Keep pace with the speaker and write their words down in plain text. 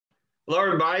Hello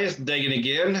everybody, it's Dagan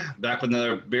again, back with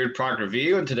another beard product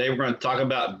review, and today we're going to talk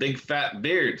about Big Phat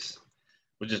Beards,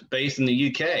 which is based in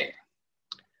the UK.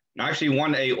 And I actually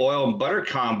won a oil and butter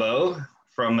combo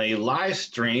from a live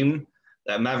stream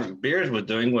that Maverick Beards was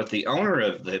doing with the owner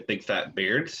of the Big Phat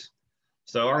Beards.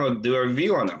 So I'm going to do a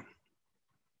review on them.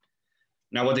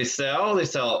 Now what they sell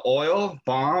oil,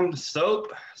 balm,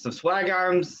 soap, some swag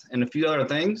items, and a few other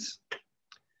things.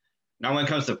 Now, when it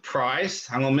comes to price,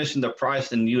 I'm going to mention the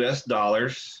price in US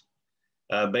dollars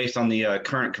based on the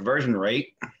current conversion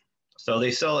rate. So they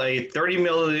sell a 30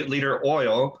 milliliter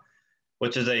oil,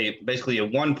 which is basically a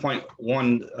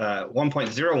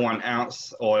 1.01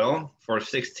 ounce oil for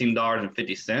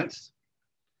 $16.50.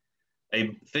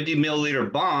 A 50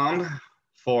 milliliter balm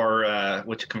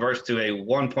which converts to a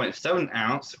 1.7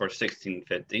 ounce for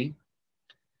 $16.50.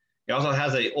 He also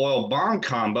has a oil balm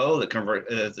combo that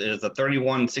is a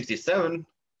 $31.67,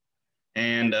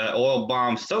 and oil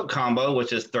balm soap combo,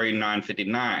 which is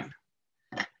 $39.59.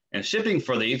 And shipping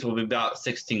for these will be about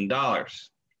 $16.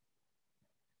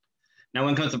 Now,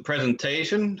 when it comes to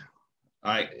presentation,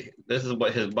 this is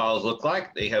what his bottles look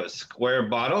like. They have a square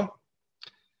bottle.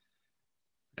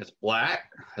 It's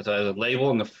black. It has a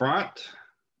label in the front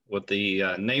with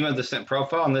the name of the scent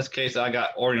profile. In this case, I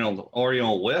got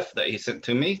Oriental Whiff that he sent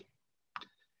to me.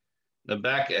 The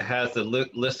back, it has the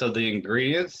list of the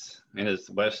ingredients and his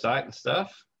website and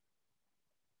stuff.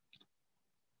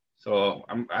 So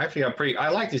I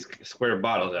like these square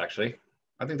bottles actually.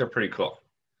 I think they're pretty cool.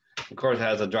 Of course, it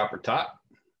has a dropper top.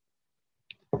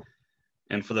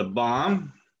 And for the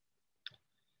balm,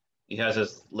 he has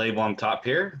his label on top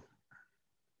here.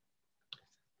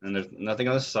 And there's nothing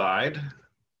on the side.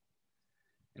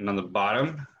 And on the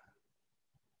bottom,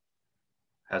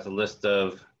 has a list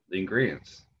of the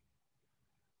ingredients.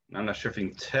 I'm not sure if you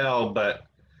can tell, but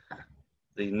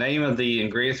the name of the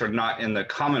ingredients are not in the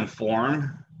common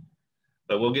form,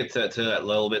 but we'll get to that a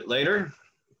little bit later.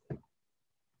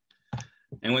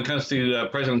 And when it comes to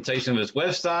presentation of his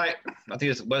website, I think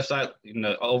his website,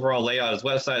 the overall layout of his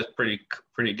website is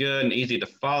pretty good and easy to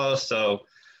follow, so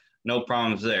no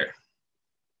problems there.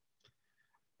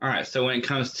 All right, so when it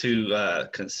comes to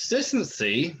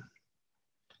consistency,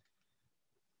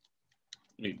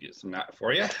 let me get some out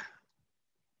for you.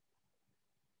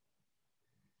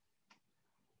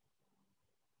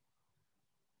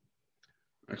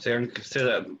 So I consider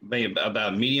that maybe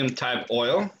about medium type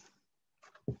oil.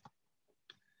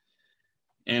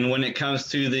 And when it comes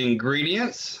to the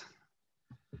ingredients,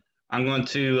 I'm going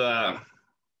to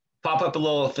pop up a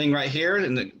little thing right here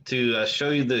to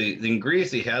show you the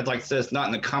ingredients he has. Like I said, it's not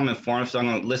in the common form, so I'm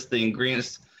going to list the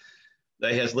ingredients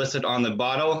that he has listed on the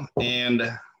bottle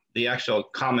and the actual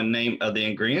common name of the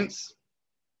ingredients.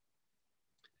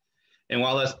 And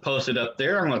while that's posted up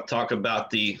there, I'm going to talk about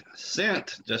the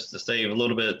scent just to save a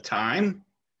little bit of time.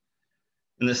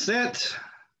 And the scent,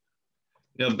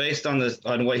 based on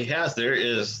what he has there,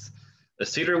 is the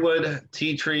cedarwood,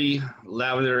 tea tree,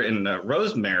 lavender, and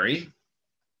rosemary.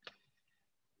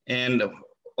 And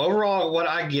overall, what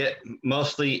I get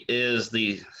mostly is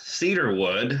the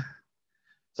cedarwood.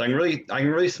 So I can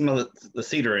really smell the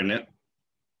cedar in it.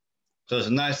 So it's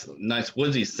a nice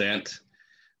woodsy scent.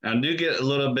 I do get a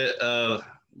little bit of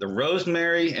the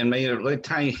rosemary and maybe a really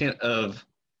tiny hint of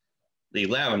the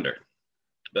lavender.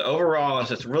 But overall, it's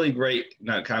just really great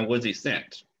kind of woodsy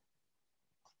scent.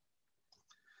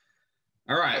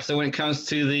 All right, so when it comes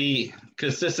to the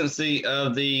consistency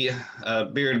of the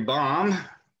beard balm,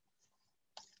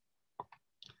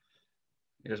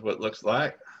 here's what it looks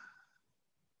like.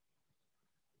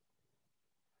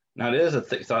 Now it is a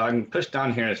thick, so I can push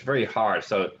down here and it's very hard.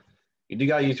 So you do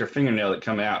gotta use your fingernail to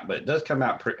come out, but it does come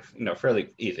out fairly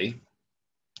easy.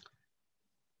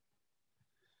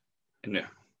 And it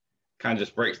kind of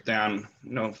just breaks down,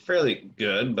 fairly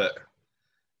good, but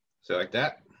so like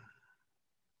that.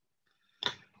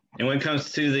 And when it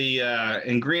comes to the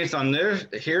ingredients on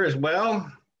here as well,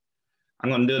 I'm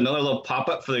gonna do another little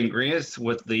pop-up for the ingredients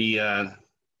with the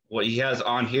what he has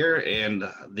on here and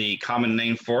the common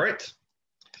name for it.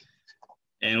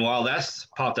 And while that's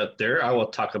popped up there, I will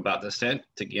talk about the scent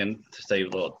again to save a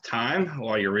little time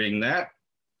while you're reading that.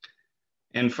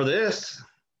 And for this,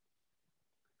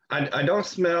 I don't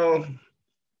smell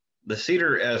the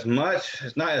cedar as much.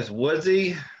 It's not as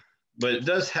woodsy, but it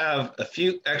does have a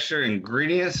few extra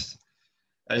ingredients.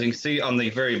 As you can see on the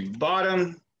very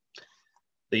bottom,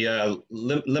 the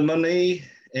lemony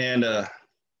and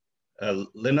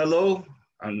linalool.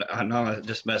 I know I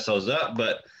just messed those up,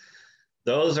 but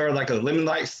those are like a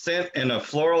lemon-like scent and a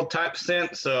floral type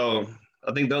scent. So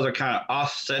I think those are kind of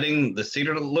offsetting the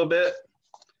cedar a little bit.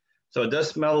 So it does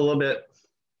smell a little bit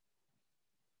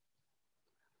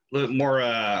little more,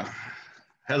 has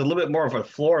a little bit more of a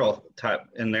floral type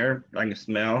in there. I can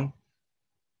smell.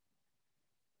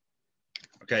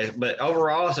 Okay, but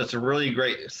overall, it's a really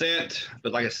great scent.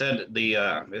 But like I said, the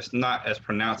it's not as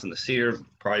pronounced in the cedar,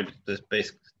 probably just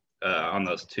based on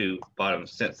those two bottom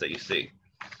scents that you see.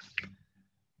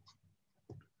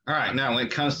 All right, now when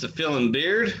it comes to filling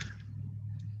beard,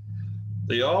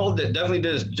 the oil definitely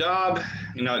did its job.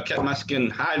 You know, it kept my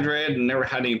skin hydrated and never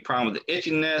had any problem with the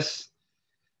itchiness.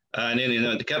 And then, you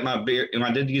know, to cut my beard, and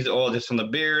I did use the oil just on the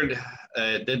beard.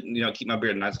 It did, you know, keep my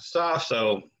beard nice and soft.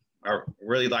 So I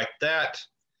really like that.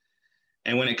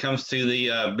 And when it comes to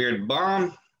the beard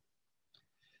balm,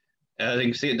 as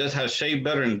you can see, it does have shea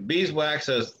butter and beeswax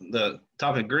as the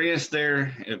top ingredients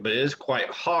there, but it is quite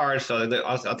hard. So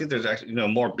I think there's actually, you know,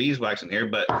 more beeswax in here.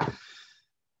 But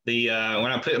the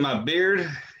when I put it in my beard,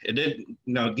 it did,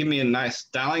 you know, give me a nice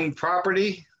styling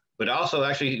property, but also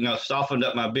actually, you know, softened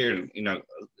up my beard, you know,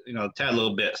 a tad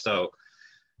little bit. So,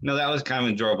 you know, that was kind of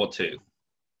enjoyable too.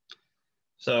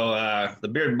 So the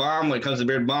beard balm, when it comes to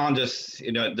beard balm, just,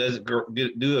 you know, it does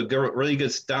do a really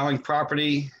good styling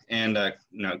property, and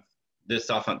you know, this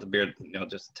soften up the beard, you know,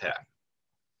 just a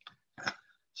tad.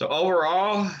 So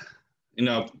overall, you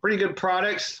know, pretty good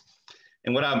products.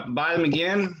 And would I buy them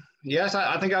again? Yes,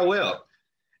 I think I will.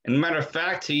 And matter of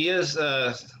fact, he is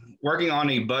working on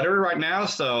a butter right now,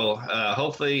 so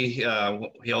hopefully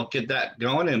he'll get that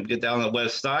going and get that on the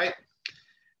website.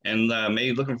 And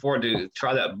maybe looking forward to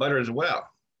try that butter as well.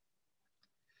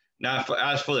 Now,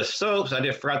 as for the soaps,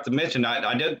 I forgot to mention,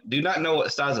 I do not know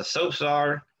what size of soaps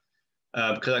are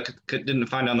because I didn't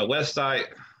find it on the website.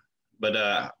 But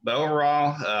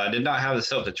overall, I did not have the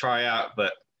soap to try out.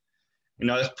 But you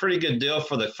know, it's a pretty good deal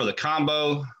for the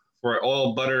combo for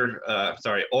oil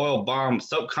balm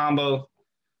soap combo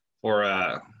for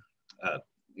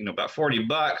you know, about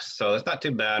 $40. So it's not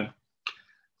too bad.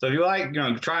 So if you like, you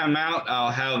know, try them out.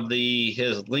 I'll have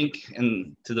his link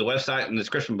to the website in the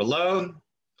description below,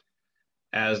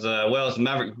 as well as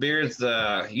Maverick Beards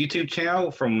YouTube channel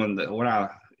from when I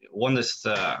won this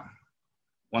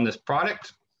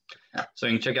product. So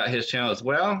you can check out his channel as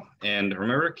well. And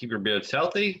remember, keep your beards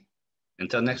healthy.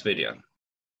 Until next video.